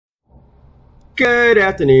Good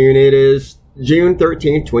afternoon. It is June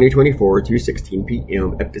 13th, 2024, 2:16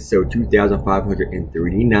 p.m., episode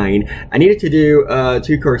 2539. I needed to do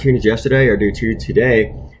 2 cartoons yesterday, or do 2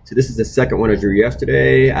 today. So this is the second one I drew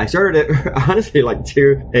yesterday. I started at, honestly, like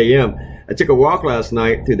 2 a.m. I took a walk last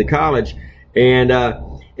night through the college, and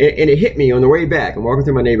it hit me on the way back. I'm walking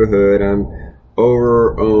through my neighborhood. I'm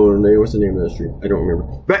over on, what's the name of the street? I don't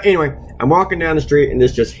remember. But anyway, I'm walking down the street, and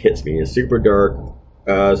this just hits me. It's super dark.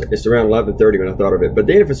 It's around 11:30 when I thought of it. But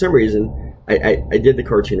then for some reason, I did the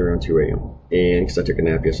cartoon around 2 a.m. and because I took a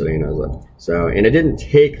nap yesterday and I was up. So, and it didn't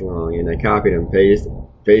take long, and I copied and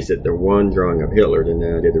pasted the one drawing of Hitler, and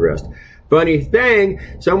then I did the rest. Funny thing,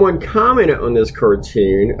 someone commented on this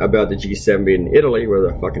cartoon about the G7 being in Italy, where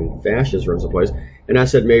the fucking fascist runs the place, and I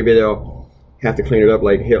said maybe they'll have to clean it up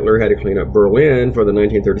like Hitler had to clean up Berlin for the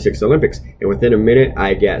 1936 Olympics. And within a minute,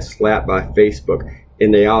 I got slapped by Facebook.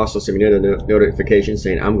 And they also sent me a notification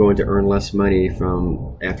saying I'm going to earn less money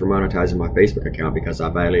after monetizing my Facebook account because I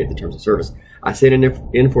violated the terms of service. I sent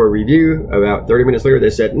in for a review. About 30 minutes later, they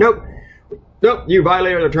said, nope, you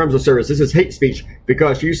violated the terms of service. This is hate speech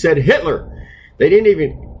because you said Hitler. They didn't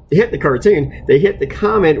even hit the cartoon. They hit the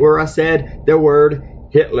comment where I said the word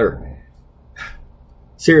Hitler.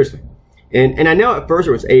 Seriously. And I know at first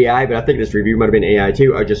it was AI, but I think this review might have been AI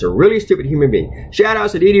too. I'm just a really stupid human being. Shout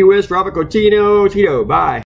outs to Didi Wiz, Robert Cotino, Tito. Bye.